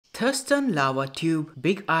Thurston Lava Tube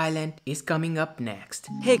Big Island is coming up next.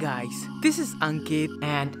 Hey guys, this is Ankit,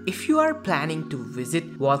 and if you are planning to visit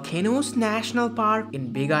Volcano National Park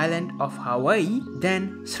in Big Island of Hawaii,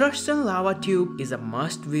 then Thurston Lava Tube is a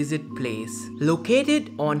must-visit place.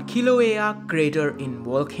 Located on Kilauea crater in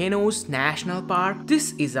Volcano National Park,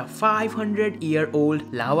 this is a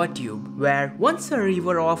 500-year-old lava tube where once a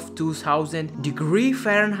river of 2000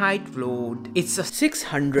 Fahrenheit flowed. It's a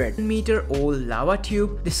 600-meter-old lava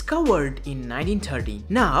tube discovered in 1930.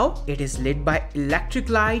 Now it is lit by electric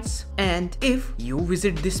lights, and if you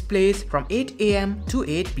visit this place from 8 AM to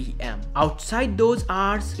 8 PM, outside those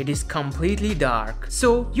hours it is completely dark,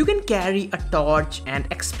 so you can carry a torch and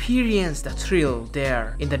experience the thrill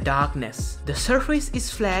there in the darkness. The surface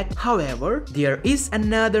is flat, however there is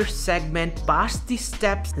another segment past the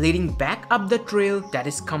steps leading back up the trail that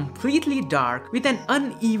is completely dark with an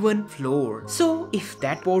uneven floor. So if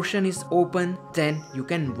that portion is open, then you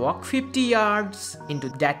can walk 50 yards into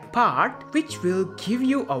that part, which will give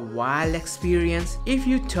you a wild experience if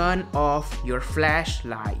you turn off your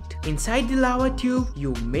flashlight. Inside the lava tube,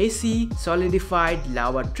 you may see solidified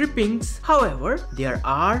lava drippings. However, there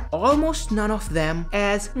are almost none of them,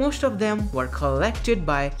 as most of them were collected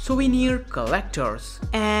by souvenir collectors.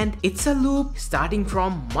 And it's a loop starting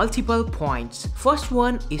from multiple points. First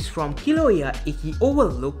one is from Kilauea Iki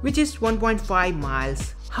Overlook, which is 1.5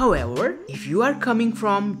 miles. However, if you are coming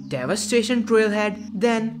from Devastation Trailhead,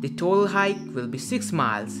 then the total hike will be 6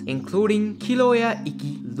 miles, including Kilauea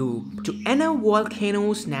Iki Loop. To enter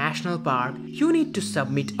Volcanoes National Park, you need to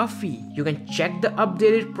submit a fee. You can check the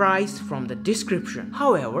updated price from the description.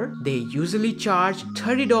 However, they usually charge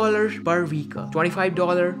 $30 per vehicle,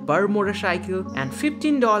 $25 per motorcycle, and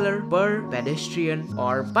 $15 per pedestrian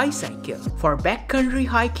or bicycle. For backcountry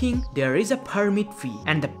hiking, there is a permit fee,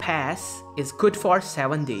 and the pass is good for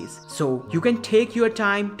 7 days, so you can take your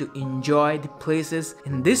time to enjoy the places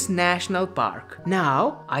in this national park.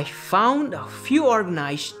 Now, I found a few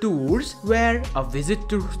organized tours where a visit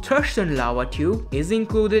to Thurston Lava Tube is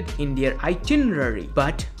included in their itinerary.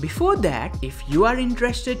 But before that, if you are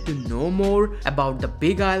interested to know more about the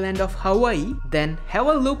Big Island of Hawaii, then have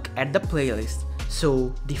a look at the playlist.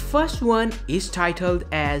 So the first one is titled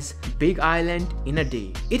as Big Island in a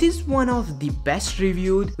Day. It is one of the best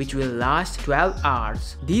reviewed, which will last 12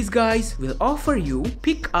 hours. These guys will offer you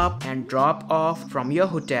pick up and drop off from your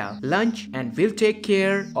hotel, lunch, and will take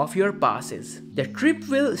care of your passes. The trip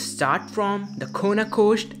will start from the Kona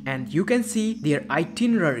coast, and you can see their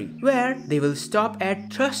itinerary where they will stop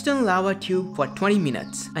at Thurston Lava Tube for 20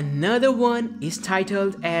 minutes. Another one is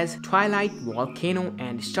titled as Twilight Volcano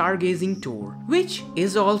and Stargazing Tour, which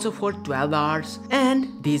is also for 12 hours,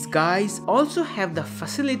 and these guys also have the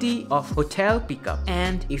facility of hotel pickup.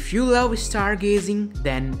 And if you love stargazing,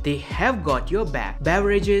 then they have got your back.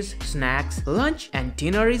 Beverages, snacks, lunch, and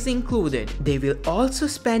dinner is included. They will also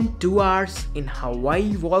spend 2 hours in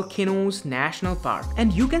Hawaii Volcanoes National Park,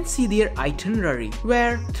 and you can see their itinerary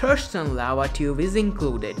where Thurston Lava Tube is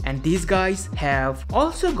included, and these guys have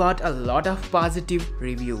also got a lot of positive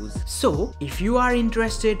reviews. So if you are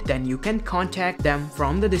interested, then you can contact them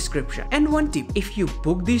from the description. And one tip, if you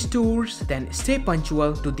book these tours, then stay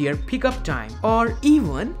punctual to their pickup time, or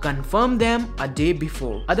even confirm them a day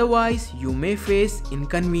before, otherwise you may face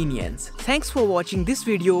inconvenience. Thanks for watching this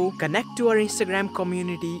video. Connect to our Instagram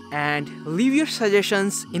community and leave your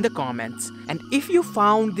suggestions in the comments. And if you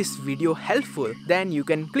found this video helpful, then you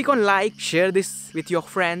can click on like, share this with your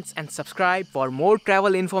friends, and subscribe for more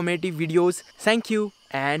travel informative videos. Thank you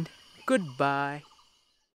and goodbye.